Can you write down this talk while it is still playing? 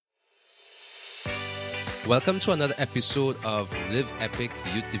Welcome to another episode of Live Epic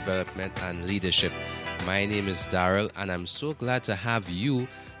Youth Development and Leadership. My name is Daryl, and I'm so glad to have you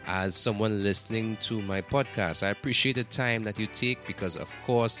as someone listening to my podcast. I appreciate the time that you take because, of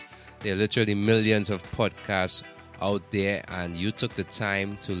course, there are literally millions of podcasts out there, and you took the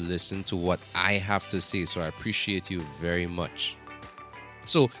time to listen to what I have to say. So I appreciate you very much.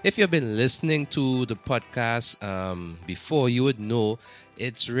 So, if you've been listening to the podcast before, you would know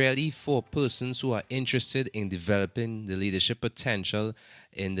it's really for persons who are interested in developing the leadership potential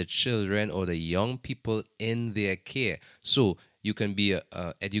in the children or the young people in their care. So, you can be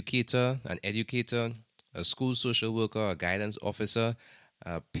an educator, a school social worker, a guidance officer,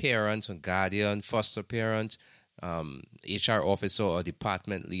 a parent, a guardian, foster parent, HR officer, or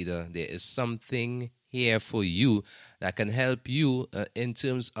department leader. There is something here for you that can help you in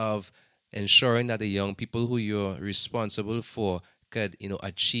terms of ensuring that the young people who you're responsible for could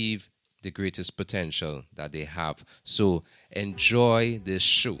achieve the greatest potential that they have. So enjoy this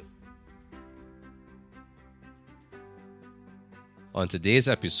show. On today's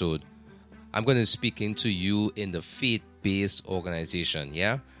episode, I'm going to be speaking to you in the faith-based organization,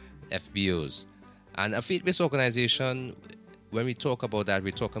 FBOs. And a faith-based organization, when we talk about that,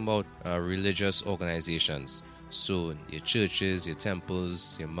 we're talking about religious organizations. So your churches, your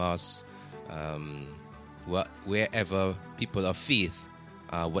temples, your mosques, wherever people of faith,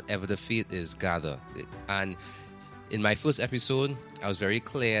 whatever the faith is, gather. And in my first episode, I was very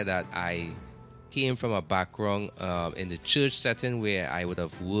clear that I came from a background in the church setting where I would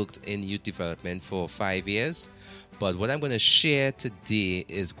have worked in youth development for 5 years. But what I'm going to share today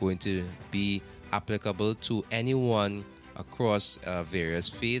is going to be applicable to anyone across various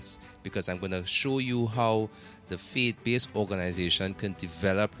faiths, because I'm going to show you how the faith-based organization can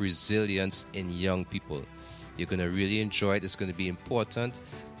develop resilience in young people. You're going to really enjoy it. It's going to be important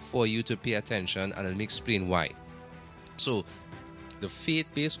for you to pay attention, and let me explain why. So, the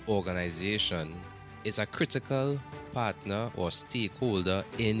faith-based organization is a critical partner or stakeholder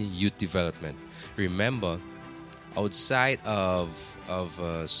in youth development. Remember, outside of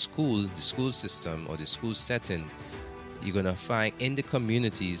school, the school system or the school setting, you're going to find in the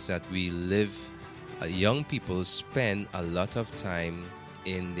communities that we live, young people spend a lot of time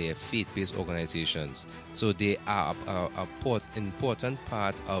in their faith-based organizations. So they are a important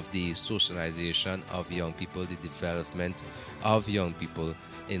part of the socialization of young people, the development of young people,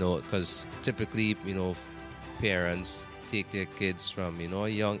 because typically, parents take their kids from, a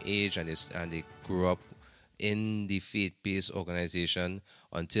young age, and they grow up in the faith-based organization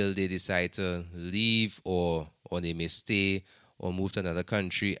until they decide to leave, or they may stay or move to another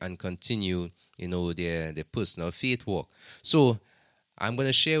country and continue, their personal faith walk. So I'm going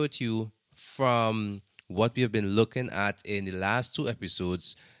to share with you from what we have been looking at in the last 2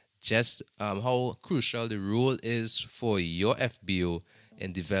 episodes, just how crucial the role is for your FBO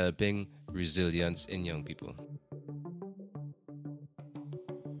in developing resilience in young people.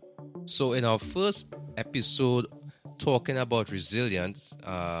 So in our first episode talking about resilience,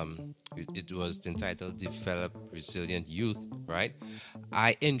 it was entitled Develop Resilient Youth, right?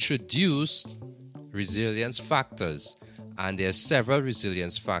 I introduced resilience factors, and there are several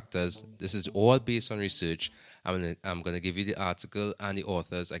resilience factors. This is all based on research. I'm going to give you the article and the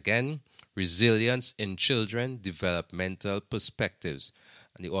authors. Again, Resilience in Children, Developmental Perspectives.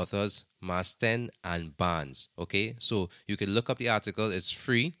 And the authors, Masten and Barnes. Okay, so you can look up the article. It's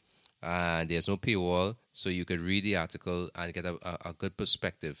free. And there's no paywall, so you could read the article and get a good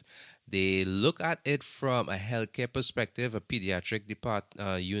perspective. They look at it from a healthcare perspective, a pediatric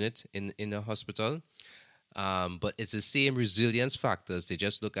unit in a hospital, but it's the same resilience factors. They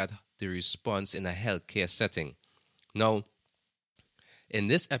just look at the response in a healthcare setting. Now, in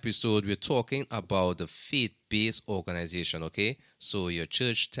this episode, we're talking about the faith-based organization, okay? So your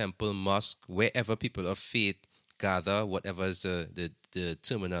church, temple, mosque, wherever people of faith gather, whatever is the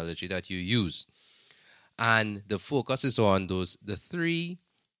terminology that you use. And the focus is on the three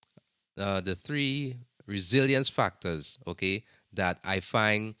resilience factors, okay, that I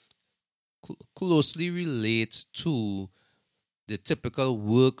find closely relate to the typical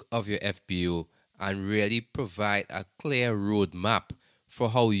work of your FBO and really provide a clear roadmap for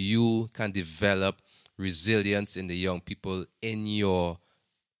how you can develop resilience in the young people in your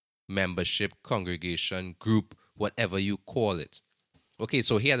membership, congregation, group, whatever you call it. Okay,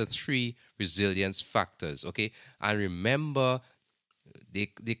 so here are the 3 resilience factors, okay? And remember, we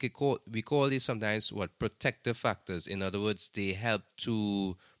call these sometimes protective factors. In other words, they help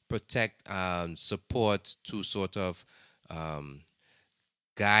to protect, support, to sort of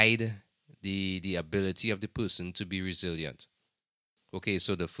guide the ability of the person to be resilient. Okay,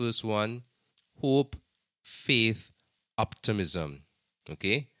 so the first one, hope faith, optimism.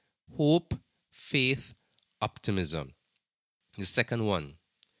 Okay? Hope, faith, optimism. The second one,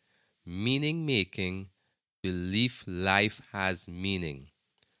 meaning making, belief life has meaning.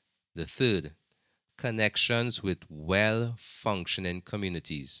 The third, connections with well functioning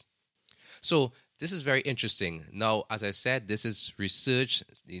communities. So, this is very interesting. Now, as I said, this is research.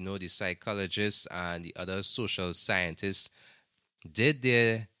 The psychologists and the other social scientists did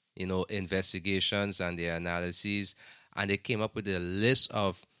their, investigations and their analyses, and they came up with a list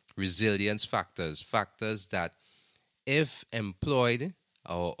of resilience factors that, if employed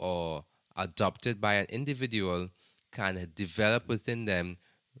or adopted by an individual, can develop within them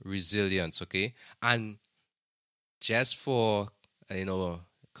resilience. Okay, and just for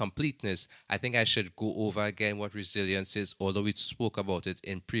completeness, I think I should go over again what resilience is, although we spoke about it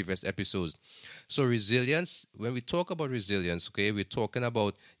in previous episodes. So resilience, when we talk about resilience, okay, we're talking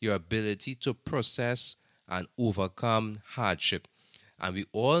about your ability to process and overcome hardship. And we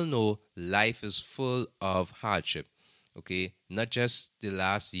all know life is full of hardship. Okay, not just the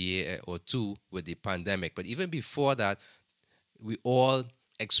last year or two with the pandemic, but even before that, we all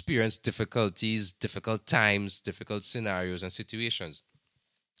experience difficulties, difficult times, difficult scenarios and situations.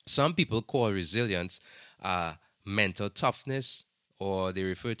 Some people call resilience mental toughness, or they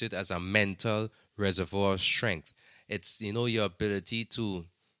refer to it as a mental reservoir strength. It's your ability to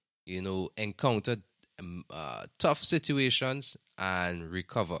encounter tough situations and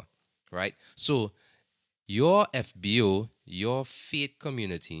recover, right? So your FBO, your faith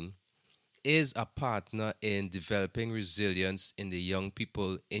community, is a partner in developing resilience in the young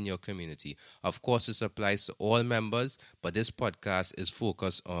people in your community. Of course, this applies to all members, but this podcast is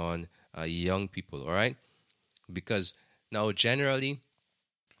focused on young people, all right? Because now, generally,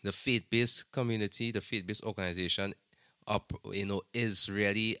 the faith-based community, the faith-based organization, is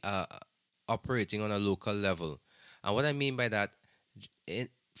really operating on a local level. And what I mean by that,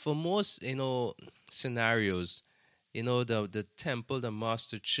 for most, scenarios, the temple, the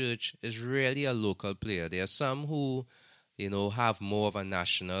master church is really a local player. There are some who, have more of a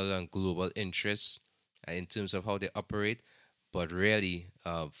national and global interest in terms of how they operate, but really,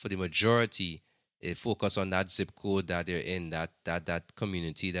 for the majority, they focus on that zip code that they're in, that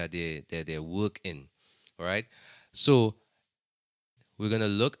community that they work in. All right. So we're gonna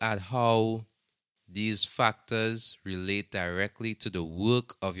look at how these factors relate directly to the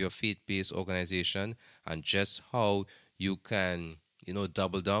work of your faith-based organization, and just how you can,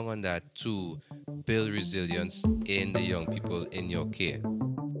 double down on that to build resilience in the young people in your care.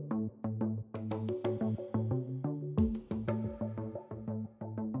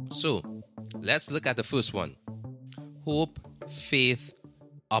 So let's look at the first one: hope, faith,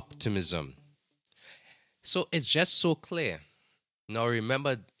 optimism. So it's just so clear. Now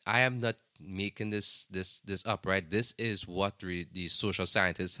remember, I am not making this up, right? This is what the social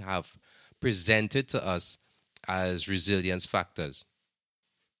scientists have presented to us as resilience factors.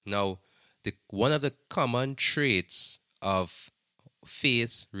 Now, one of the common traits of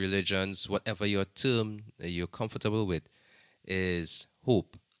faiths, religions, whatever your term you're comfortable with, is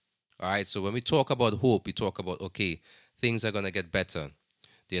hope. All right. So when we talk about hope, we talk about, okay, things are gonna get better.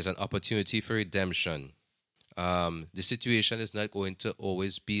 There's an opportunity for redemption. The situation is not going to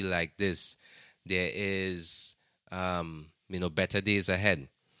always be like this. There is, better days ahead.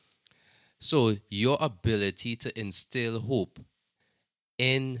 So your ability to instill hope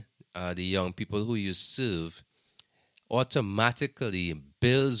in the young people who you serve automatically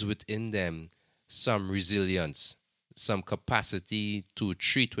builds within them some resilience, some capacity to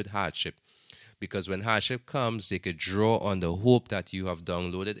treat with hardship. Because when hardship comes, they could draw on the hope that you have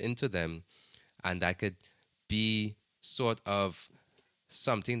downloaded into them, and that could be sort of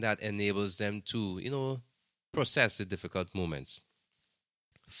something that enables them to, process the difficult moments.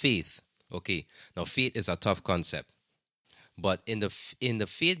 Faith. Okay. Now, faith is a tough concept, but in the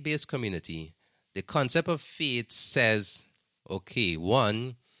faith-based community, the concept of faith says, okay,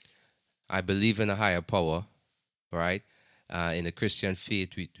 one, I believe in a higher power, right? In the Christian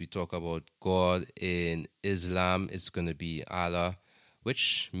faith, we talk about God. In Islam, it's going to be Allah,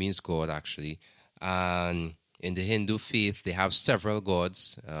 which means God, actually. And in the Hindu faith, they have several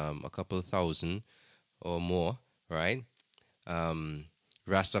gods, a couple thousand or more, right?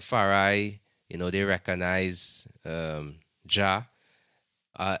 Rastafari, they recognize Jah.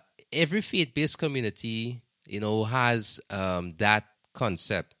 Uh, every faith-based community, has that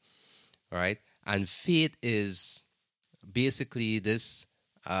concept, right? And faith is basically this,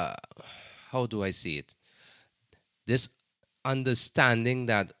 how do I say it? This understanding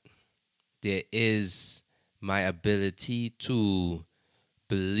that there is my ability to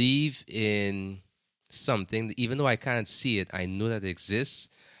believe in something, even though I can't see it, I know that it exists.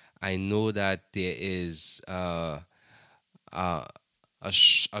 I know that there is a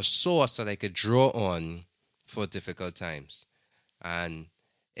source that I could draw on for difficult times. And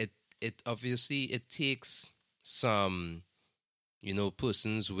it it obviously it takes some,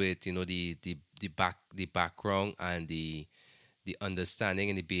 persons with, the background and the understanding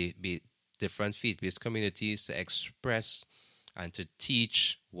in the different faith-based communities to express and to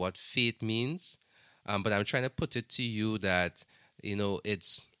teach what faith means. But I'm trying to put it to you that,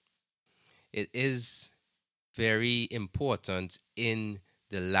 it is very important in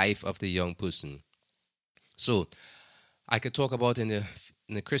the life of the young person. So I could talk about in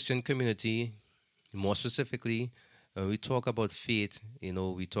the Christian community more specifically. When we talk about faith,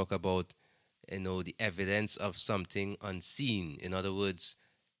 we talk about, the evidence of something unseen. In other words,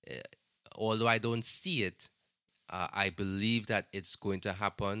 uh, although I don't see it, I believe that it's going to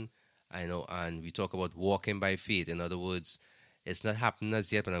happen. I know, and we talk about walking by faith. In other words, it's not happening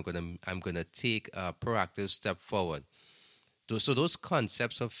as yet, but I'm gonna take a proactive step forward. So those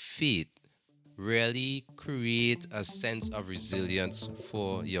concepts of faith really create a sense of resilience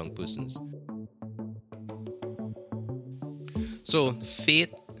for young persons. So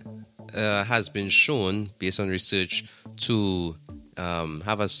faith has been shown, based on research, to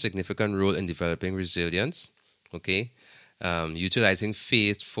have a significant role in developing resilience. Okay, utilizing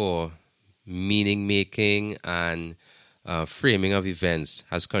faith for meaning making and framing of events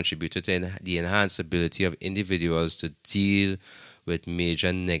has contributed to the enhanced ability of individuals to deal with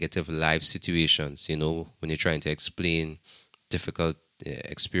major negative life situations. When you're trying to explain difficult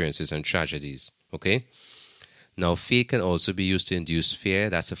experiences and tragedies. Okay. Now, faith can also be used to induce fear.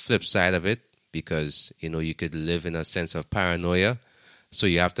 That's a flip side of it, because you could live in a sense of paranoia. So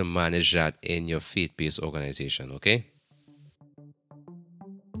you have to manage that in your faith-based organization. Okay.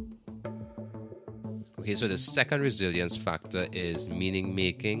 Okay. So the second resilience factor is meaning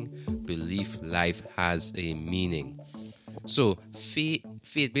making. Belief life has a meaning. So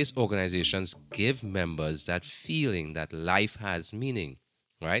faith-based organizations give members that feeling that life has meaning,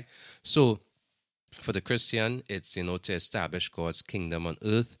 right? So for the Christian, it's to establish God's kingdom on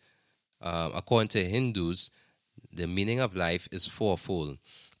earth. According to Hindus, the meaning of life is fourfold: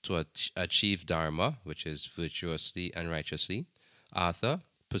 to achieve dharma, which is virtuously and righteously; artha,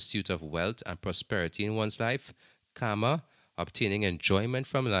 pursuit of wealth and prosperity in one's life; kama, obtaining enjoyment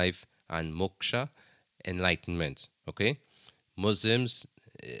from life; and moksha, enlightenment. Okay, Muslims,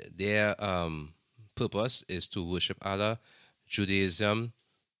 their purpose is to worship Allah. Judaism,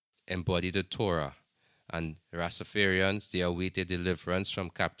 embody the Torah. And Rastafarians, they await their deliverance from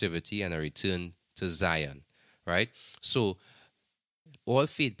captivity and a return to Zion, right? So all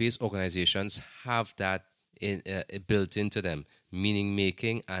faith-based organizations have that built into them, meaning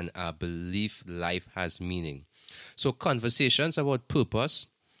making, and a belief life has meaning. So conversations about purpose,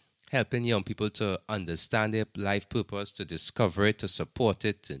 helping young people to understand their life purpose, to discover it, to support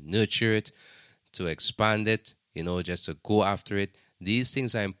it, to nurture it, to expand it, just to go after it. These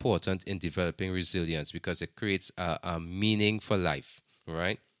things are important in developing resilience because it creates a meaning for life,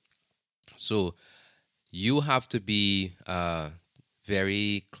 right? So you have to be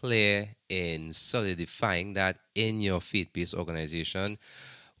very clear in solidifying that in your faith-based organization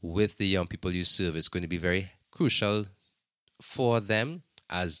with the young people you serve. It's going to be very crucial for them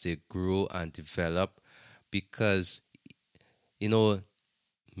as they grow and develop, because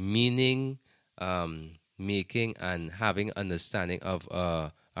meaning making and having understanding of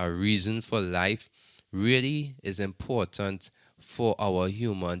a reason for life really is important for our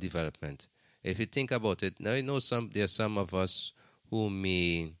human development. If you think about it, now there's some of us who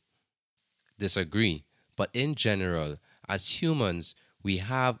may disagree, but in general, as humans, we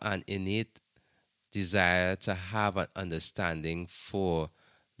have an innate desire to have an understanding for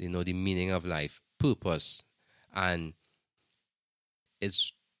the meaning of life, purpose, and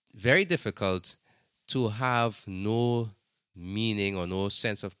it's very difficult to have no meaning or no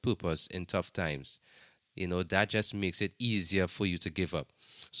sense of purpose in tough times. That just makes it easier for you to give up.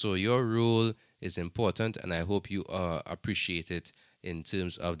 So your role is important, and I hope you appreciate it in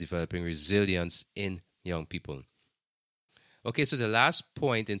terms of developing resilience in young people. Okay, so the last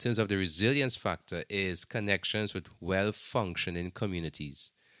point in terms of the resilience factor is connections with well-functioning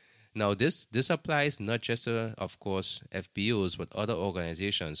communities. Now, this applies not just to, of course, FBOs, but other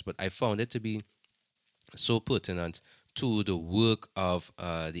organizations. But I found it to be so pertinent to the work of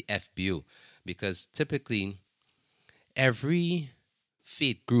the FBO, because typically every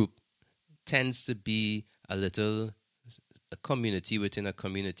faith group tends to be a community within a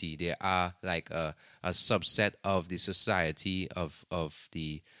community. They are like a subset of the society of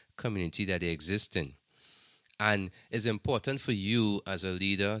the community that they exist in. And it's important for you as a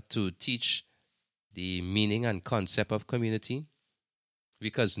leader to teach the meaning and concept of community,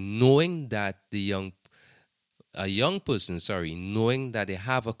 because knowing that a young person, sorry, knowing that they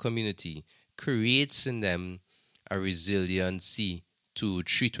have a community creates in them a resiliency to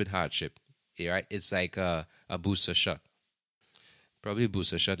treat with hardship. Right? It's like a booster shot. Probably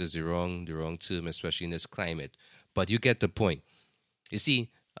booster shot is the wrong term, especially in this climate. But you get the point. You see,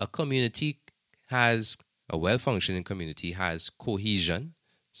 a community has a well-functioning community has cohesion,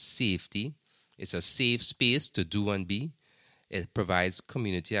 safety. It's a safe space to do and be. It provides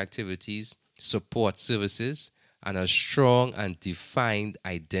community activities, support services, and a strong and defined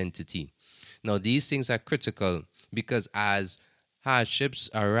identity. Now, these things are critical because as hardships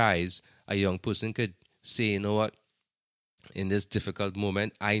arise, a young person could say, you know what, in this difficult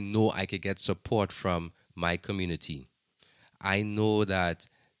moment, I know I could get support from my community. I know that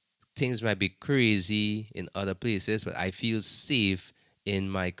things might be crazy in other places, but I feel safe in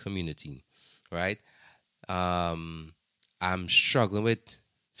my community, right? Um, I'm struggling with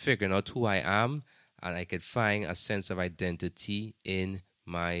figuring out who I am, and I could find a sense of identity in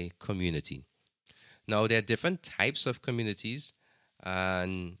my community. Now, there are different types of communities,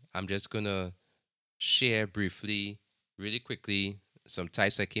 and I'm just going to share briefly, really quickly, some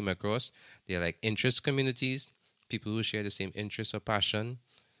types I came across. They're like interest communities, people who share the same interests or passion;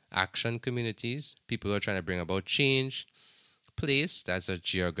 action communities, people who are trying to bring about change; place, that's a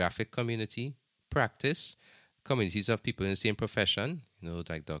geographic community; practice, communities of people in the same profession,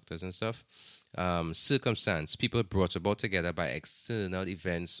 like doctors and stuff; circumstance, people brought about together by external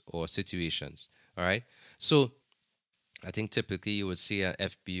events or situations. All right. So I think typically you would see a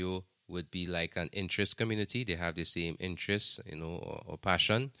FBO would be like an interest community. They have the same interests, or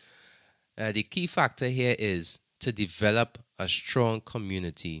passion. The key factor here is to develop a strong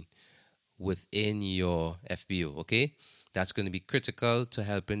community within your FBO, okay? That's going to be critical to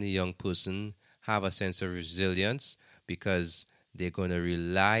helping the young person have a sense of resilience, because they're going to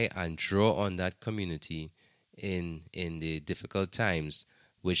rely and draw on that community in the difficult times,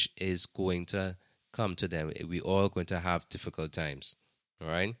 which is going to come to them. We all going to have difficult times, all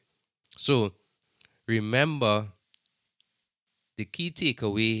right? So remember, the key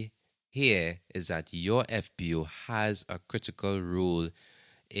takeaway here is that your FBO has a critical role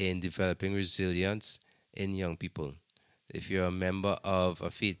in developing resilience in young people. If you're a member of a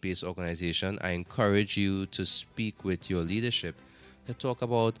faith-based organization, I encourage you to speak with your leadership to talk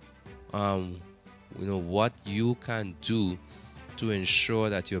about, what you can do to ensure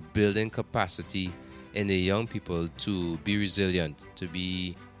that you're building capacity in the young people to be resilient, to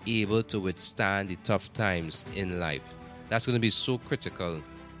be able to withstand the tough times in life. That's going to be so critical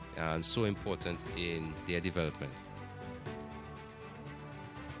and so important in their development.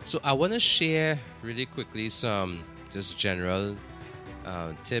 So I want to share really quickly some just general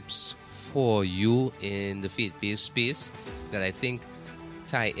tips for you in the faith-based space that I think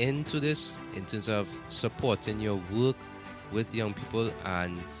tie into this in terms of supporting your work with young people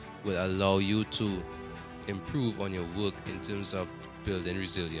and will allow you to improve on your work in terms of building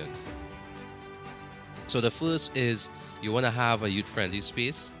resilience. So the first is you want to have a youth-friendly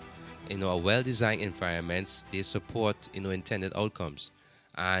space. A well-designed environments, they support, intended outcomes.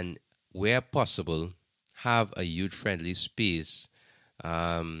 And where possible, have a youth-friendly space.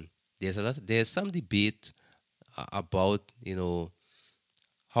 There's some debate about,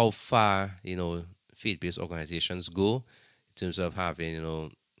 how far, faith-based organizations go in terms of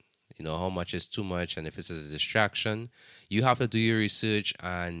having, how much is too much, and if it's a distraction. You have to do your research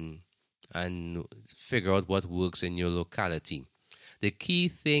and figure out what works in your locality. The key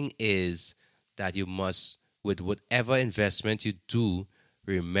thing is that you must, with whatever investment you do,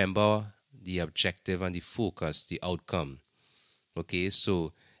 remember the objective and the focus, the outcome. Okay,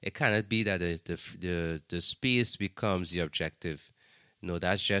 so it cannot be that the space becomes the objective.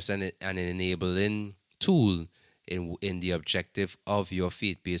 That's just an enabling tool in the objective of your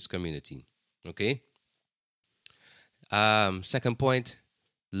faith-based community. Okay. Second point,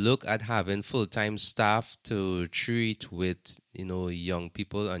 look at having full-time staff to treat with young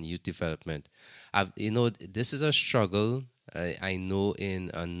people and youth development. This is a struggle. I know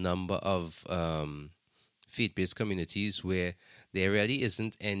in a number of faith-based communities where there really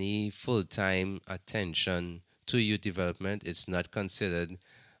isn't any full-time attention to youth development. It's not considered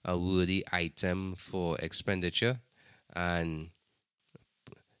a worthy item for expenditure, and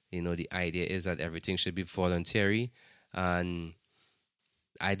the idea is that everything should be voluntary, and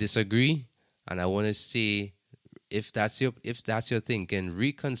I disagree. And I want to say, if that's your thinking,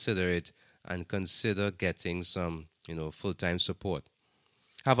 reconsider it and consider getting some full-time support.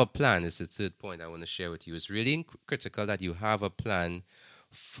 Have a plan is the third point I want to share with you. It's really critical that you have a plan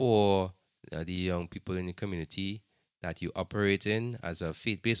for the young people in the community that you operate in as a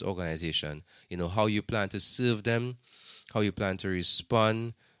faith-based organization. How you plan to serve them, how you plan to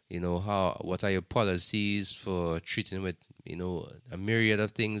respond, what are your policies for treating with, a myriad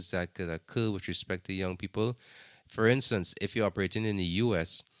of things that could occur with respect to young people. For instance, if you're operating in the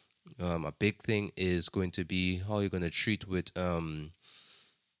US, a big thing is going to be how you're going to treat with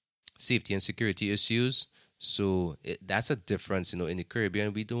safety and security issues. So that's a difference. In the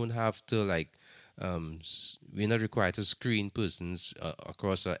Caribbean, we don't have to we're not required to screen persons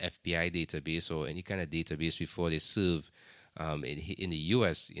across a FBI database or any kind of database before they serve. In the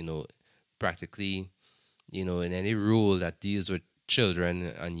US, practically, in any role that deals with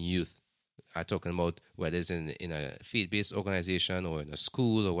children and youth, I'm talking about whether it's in a faith-based organization or in a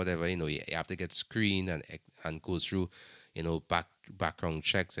school or whatever, you have to get screened and go through, background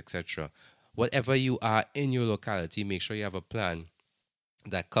checks, etc. Whatever you are in your locality, make sure you have a plan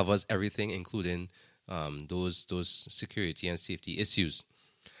that covers everything, including those security and safety issues.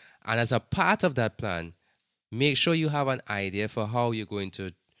 And as a part of that plan, make sure you have an idea for how you're going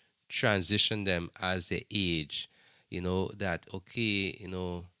to transition them as they age. That, okay,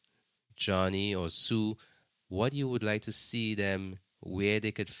 Johnny or Sue, what you would like to see them, where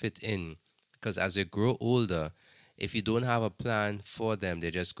they could fit in. Because as they grow older, if you don't have a plan for them,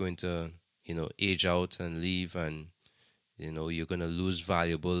 they're just going to, age out and leave, and, you're going to lose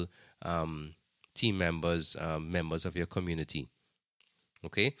valuable team members, members of your community.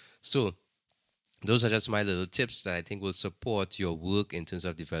 Okay? So those are just my little tips that I think will support your work in terms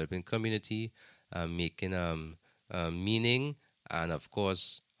of developing community, making meaning, and of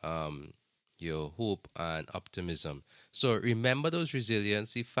course, your hope and optimism. So remember those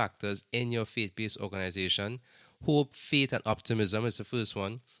resiliency factors in your faith-based organization. Hope, faith, and optimism is the first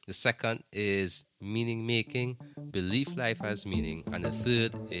one. The second is meaning making, belief life has meaning. And the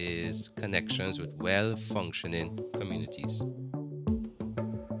third is connections with well-functioning communities.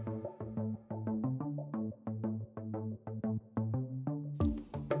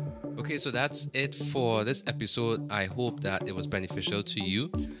 Okay, so that's it for this episode. I hope that it was beneficial to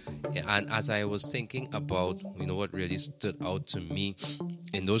you. And as I was thinking about, what really stood out to me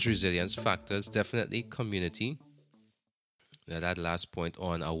in those resilience factors, definitely community. That last point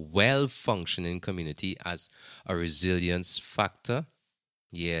on a well-functioning community as a resilience factor.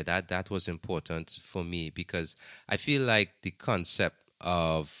 Yeah, that was important for me, because I feel like the concept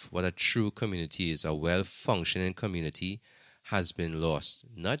of what a true community is, a well-functioning community, has been lost,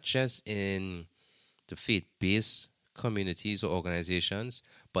 not just in the faith-based communities or organizations,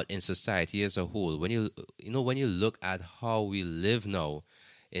 but in society as a whole. When you look at how we live now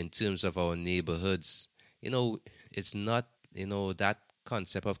in terms of our neighborhoods, it's not, that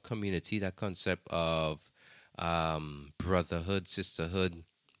concept of community, that concept of brotherhood, sisterhood,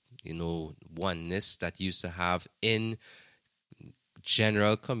 oneness that used to have in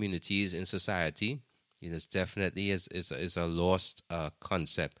general communities in society. It's definitely is a lost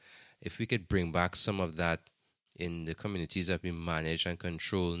concept. If we could bring back some of that in the communities that we manage and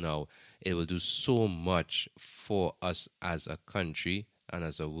control now, it will do so much for us as a country and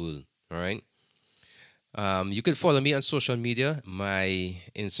as a world. All right. You can follow me on social media. My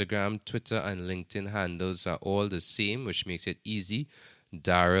Instagram, Twitter, and LinkedIn handles are all the same, which makes it easy.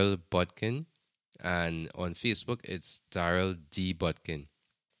 Daryl Butkin. And on Facebook, it's Daryl D. Butkin.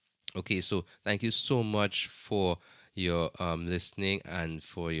 Okay, so thank you so much for your listening and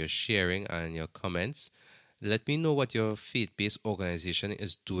for your sharing and your comments. Let me know what your faith-based organization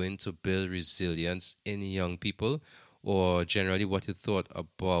is doing to build resilience in young people, or generally what you thought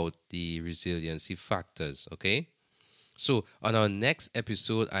about the resiliency factors, okay? So on our next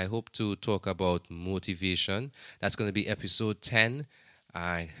episode, I hope to talk about motivation. That's going to be episode 10.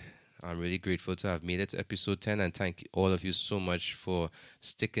 I'm really grateful to have made it to episode 10, and thank all of you so much for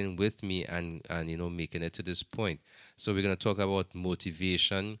sticking with me and making it to this point. So we're going to talk about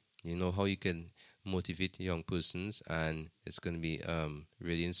motivation, how you can motivate young persons, and it's going to be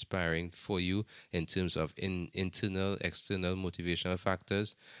really inspiring for you in terms of internal, external motivational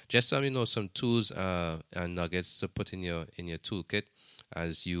factors. Just some tools and nuggets to put in your toolkit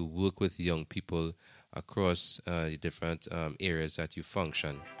as you work with young people across the different areas that you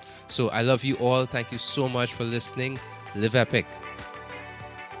function. So I love you all. Thank you so much for listening. Live epic.